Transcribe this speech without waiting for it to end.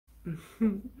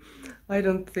I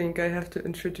don't think I have to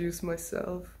introduce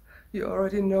myself. You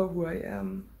already know who I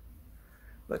am.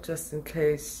 But just in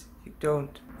case you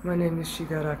don't, my name is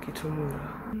Shigaraki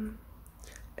Tomura.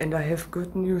 And I have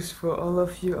good news for all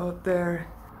of you out there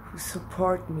who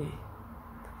support me,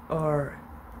 or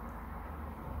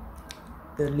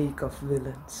the League of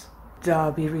Villains.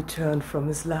 Dabi returned from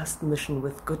his last mission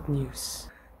with good news.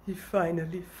 He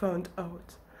finally found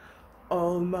out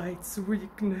All Might's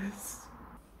weakness.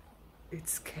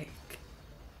 It's cake.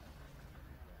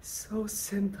 So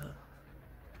simple.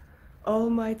 All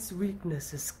Might's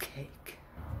weakness is cake.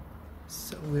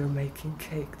 So we're making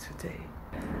cake today.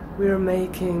 We're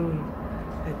making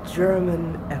a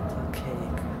German apple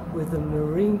cake with a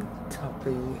meringue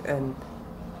topping and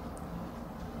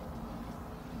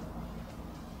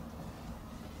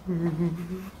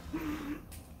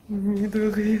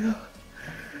Midoriya,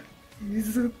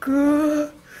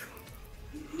 Izuku.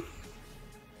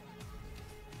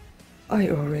 I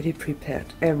already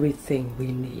prepared everything we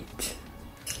need.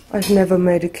 I've never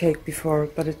made a cake before,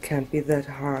 but it can't be that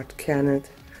hard, can it?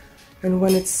 And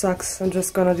when it sucks, I'm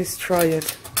just gonna destroy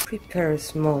it. Prepare a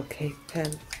small cake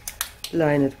pan.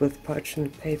 Line it with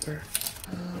parchment paper.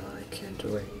 Oh, I can't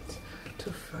wait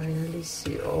to finally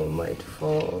see All Might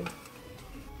fall.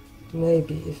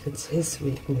 Maybe if it's his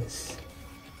weakness,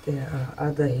 there are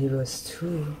other heroes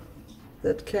too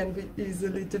that can be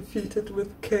easily defeated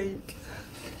with cake.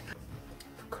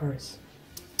 Of course.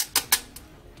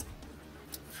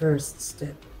 First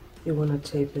step, you want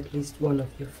to tape at least one of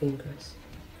your fingers.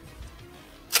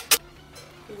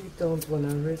 We don't want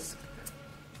to risk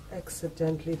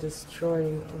accidentally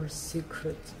destroying our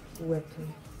secret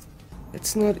weapon.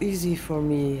 It's not easy for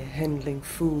me handling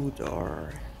food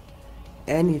or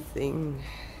anything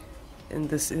in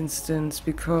this instance,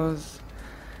 because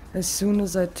as soon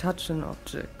as I touch an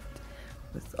object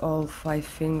with all 5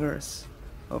 fingers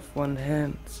of one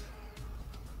hand,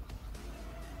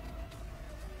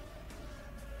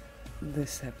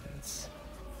 this happens.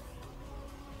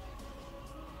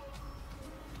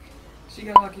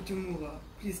 Shigaraki Tomura,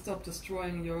 please stop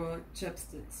destroying your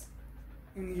chapsticks.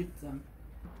 You need them.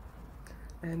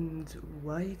 And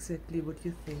why exactly would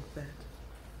you think that?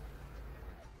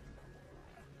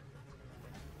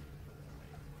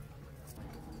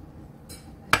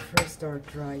 First, our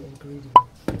dry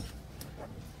ingredients.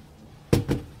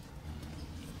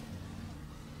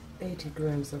 80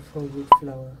 grams of whole wheat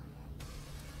flour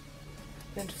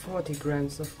and 40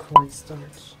 grams of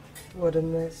cornstarch. What a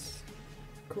mess.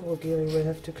 Kurogiri will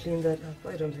have to clean that up.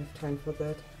 I don't have time for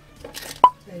that.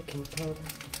 Baking powder.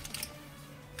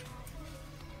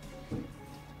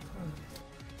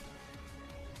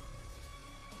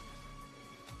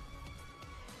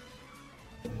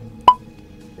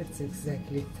 It's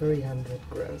exactly 300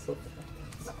 grams of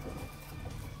apples.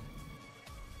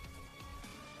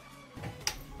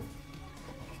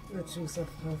 The juice of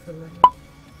half a lemon.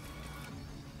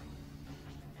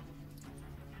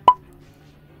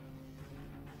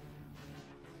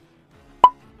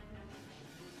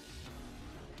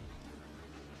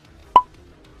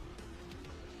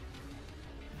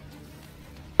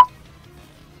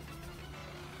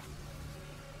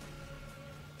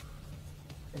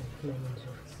 And lemon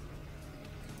juice.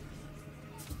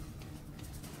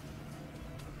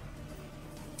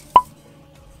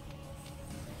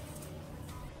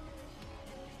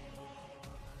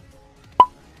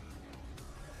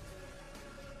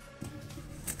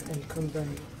 And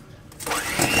combine.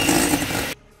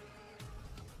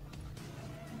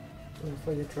 And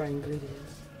for your dry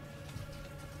ingredients.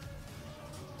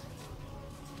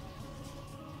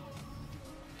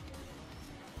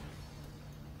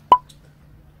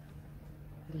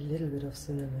 A little bit of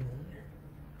cinnamon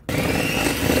here.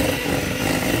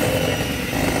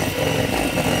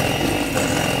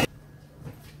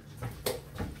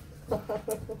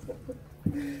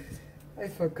 I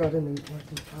forgot an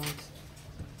important part.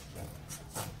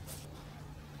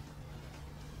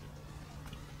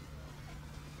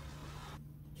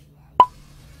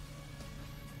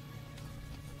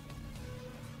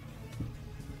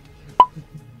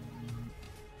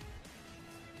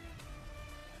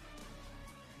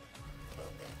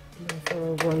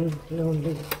 For one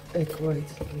lonely egg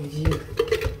white in a year.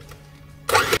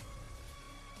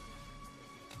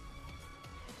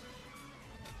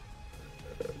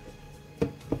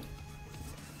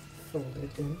 Fold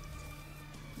it in.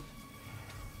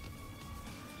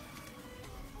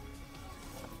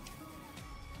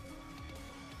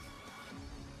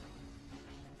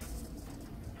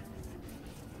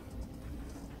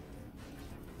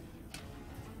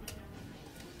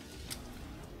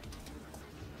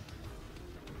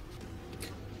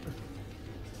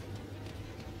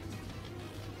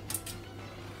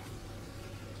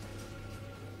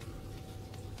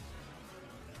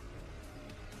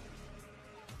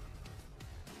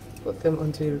 Put them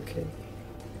onto your cake.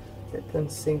 Let them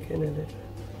sink in a little.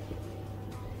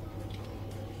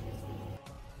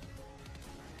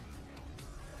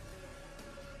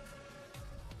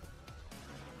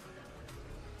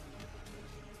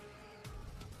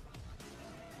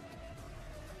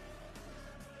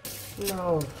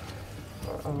 Now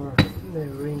for our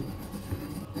meringue.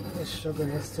 The sugar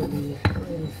has to be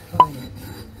really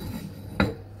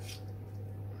fine.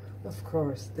 Of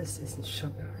course, this isn't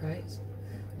sugar, right?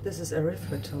 This is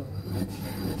erythritol.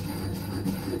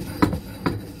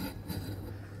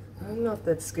 I'm not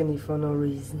that skinny for no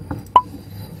reason.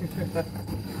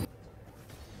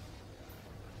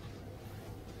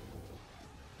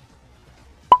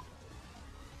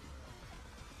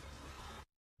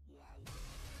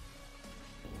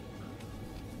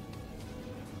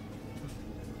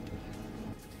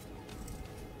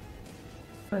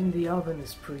 When the oven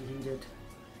is preheated,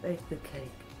 bake the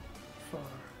cake for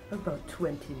about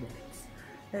 20 minutes.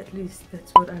 At least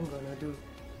that's what I'm gonna do.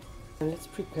 And let's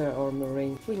prepare our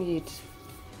meringue. We need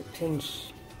a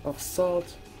pinch of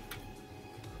salt,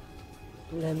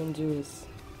 lemon juice,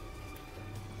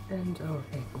 and our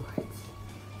egg whites.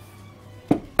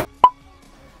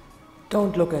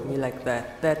 Don't look at me like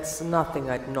that. That's nothing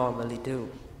I'd normally do.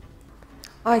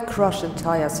 I crush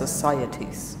entire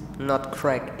societies, not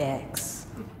crack eggs.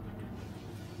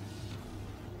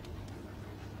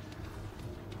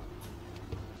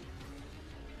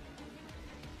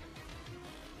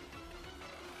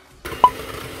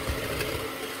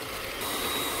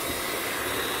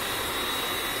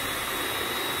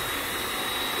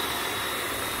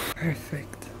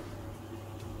 Perfect.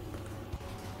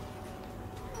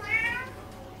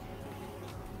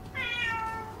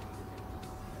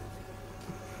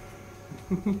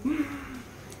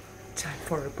 Time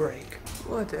for a break.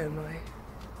 What am I?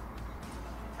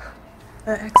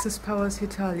 An Access Powers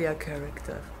Italia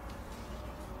character.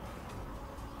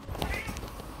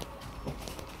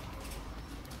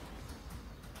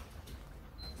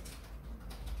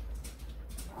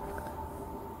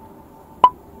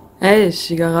 Hey,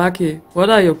 Shigaraki, what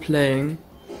are you playing?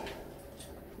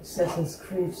 Assassin's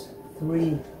Creed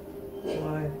 3.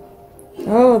 Why?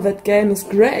 Oh, that game is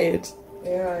great.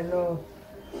 Yeah, I know.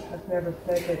 I've never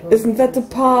played that one. Isn't that the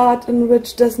part in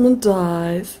which Desmond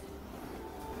dies?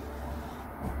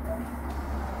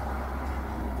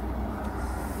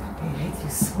 I hate you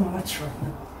so much right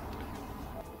now.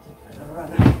 You better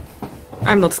run.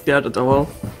 I'm not scared at all.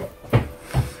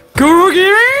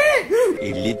 Kurogiri!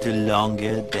 A little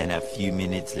longer than a few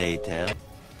minutes later.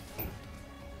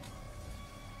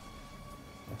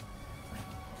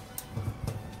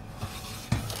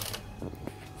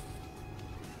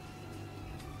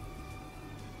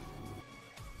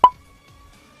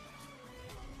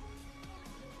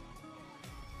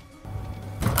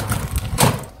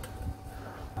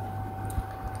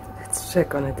 Let's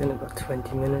check on it in about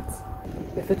 20 minutes.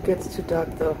 If it gets too dark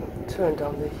though, turn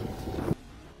down the heat.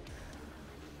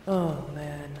 Oh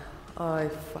man, I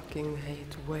fucking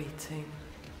hate waiting.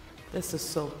 This is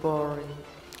so boring.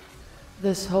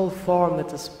 This whole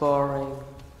format is boring.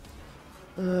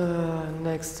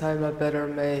 Next time I better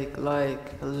make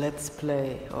like a let's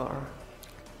play or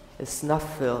a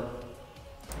snuff film.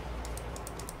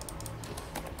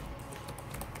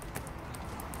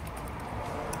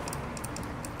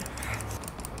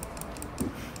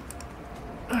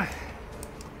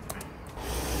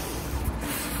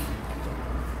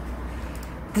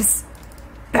 This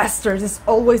bastard is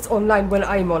always online when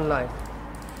I'm online.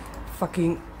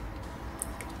 Fucking...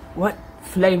 What?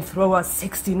 Flamethrower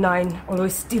 69,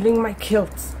 always stealing my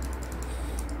kills.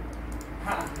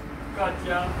 Ha!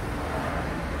 Gotcha!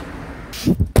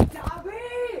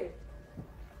 Dabi!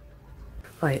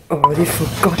 I already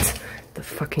forgot the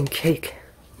fucking cake.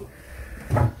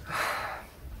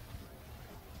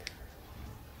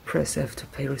 Press F to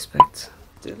pay respects.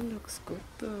 Still looks good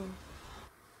though.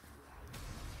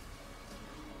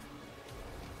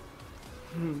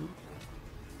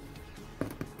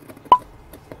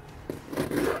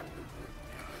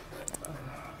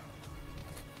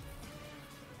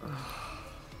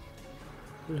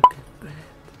 Look at that.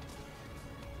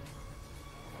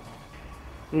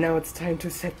 Now it's time to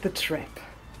set the trap.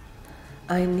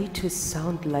 I need to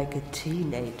sound like a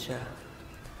teenager.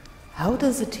 How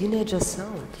does a teenager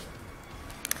sound?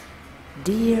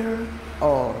 Dear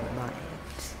All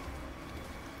Might,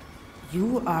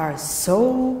 you are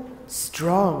so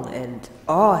strong and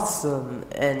awesome,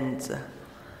 and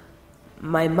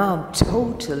my mom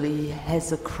totally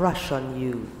has a crush on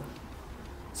you.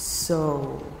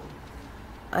 So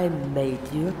I made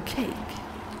you a cake.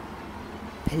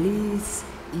 Please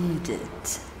eat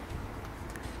it.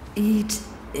 Eat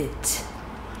it.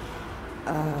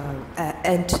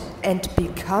 And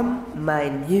become my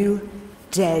new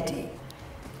daddy.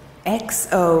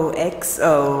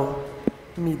 XOXO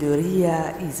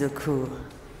Midoriya Izuku.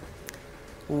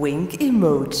 Wink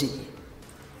emoji.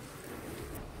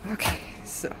 Okay,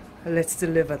 so let's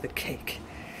deliver the cake.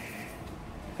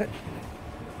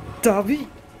 Dabi?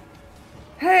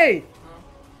 Hey!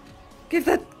 Give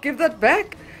that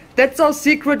back! That's our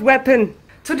secret weapon!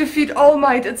 To defeat All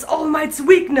Might, it's All Might's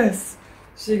weakness!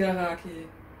 Shigaraki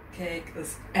cake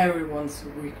is everyone's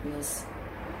weakness.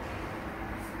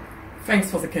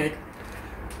 Thanks for the cake.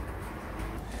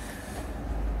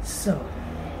 So,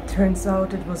 turns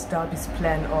out it was Dabi's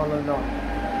plan all along.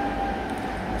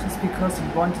 Just because he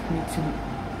wanted me to...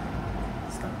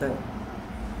 Stop that.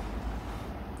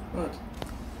 What?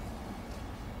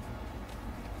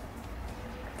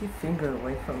 Get your finger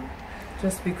away from me.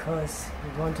 Just because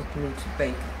he wanted me to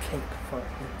bake a cake for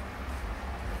him.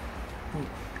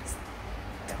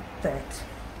 Stop that.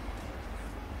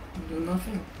 You do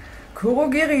nothing.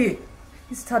 Kurogiri!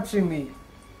 He's touching me.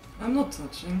 I'm not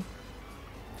touching.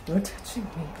 You're touching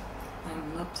me.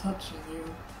 I'm not touching you.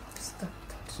 Stop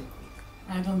touching me.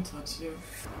 I don't touch you.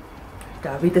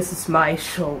 Dabi, this is my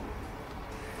show.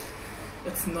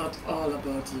 It's not all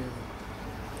about you.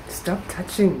 Stop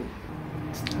touching me.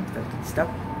 Stop that. Stop.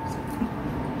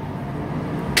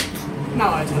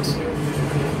 Now I touch you.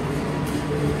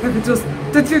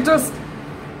 Did you just...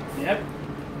 Yep.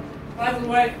 By the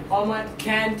way, All Might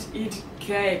can't eat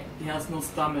cake. He has no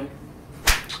stomach.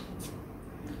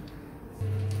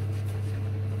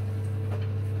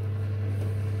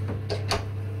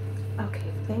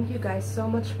 Okay, thank you guys so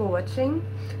much for watching.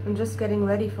 I'm just getting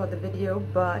ready for the video,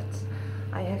 but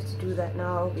I have to do that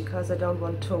now because I don't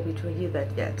want Tobi to hear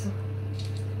that yet.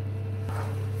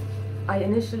 I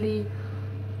initially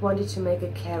wanted to make a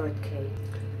carrot cake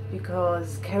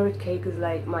because carrot cake is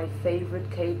like my favorite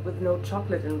cake with no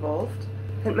chocolate involved.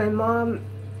 And my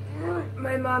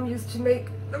mom used to make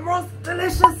the most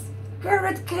delicious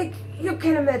carrot cake you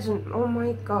can imagine. Oh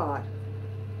my god.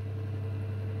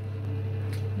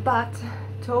 But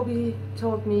Tobi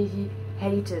told me he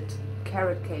hated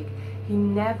carrot cake. He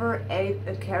never ate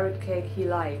a carrot cake he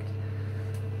liked.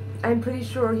 I'm pretty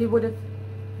sure he would have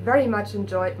very much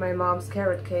enjoyed my mom's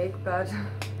carrot cake, but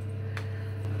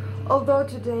although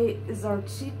today is our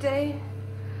cheat day,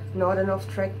 not an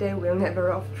off-track day, we're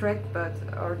never off-track, but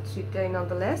our cheat day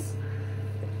nonetheless,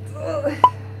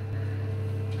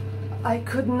 I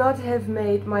could not have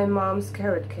made my mom's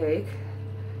carrot cake.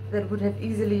 That would have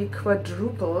easily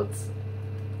quadrupled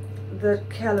the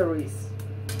calories.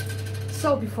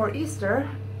 So before Easter,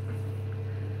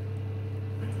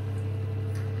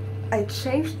 I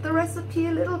changed the recipe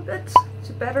a little bit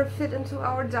to better fit into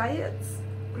our diets.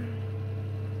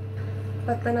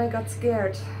 But then I got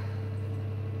scared.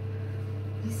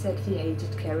 He said he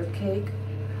hated carrot cake.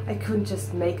 I couldn't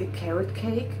just make a carrot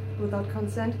cake without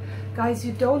consent. Guys,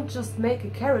 you don't just make a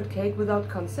carrot cake without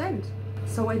consent.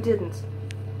 So I didn't.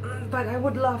 But I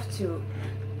would love to.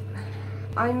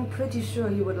 I'm pretty sure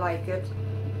he would like it.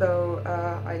 Though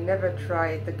I never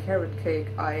tried the carrot cake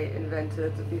I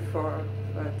invented before.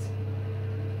 But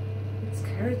it's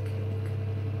carrot cake.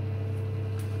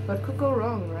 What could go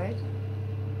wrong, right?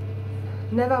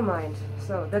 Never mind.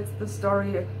 So that's the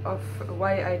story of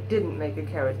why I didn't make a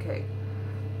carrot cake.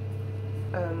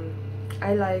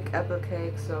 I like apple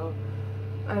cake, so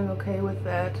I'm okay with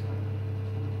that.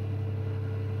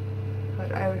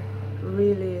 But I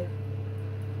really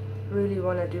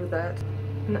want to do that.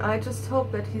 And I just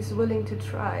hope that he's willing to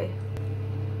try.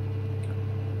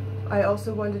 I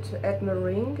also wanted to add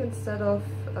meringue instead of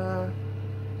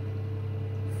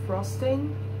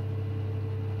frosting.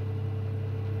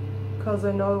 Because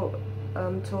I know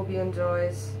Tobi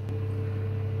enjoys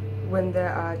when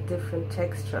there are different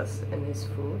textures in his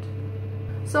food.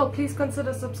 So please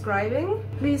consider subscribing.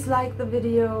 Please like the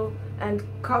video and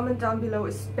comment down below,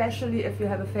 especially if you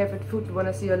have a favorite food you want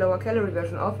to see a lower calorie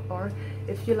version of, or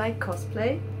if you like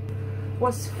cosplay.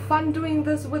 Was fun doing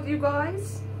this with you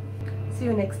guys. See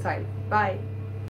you next time. Bye.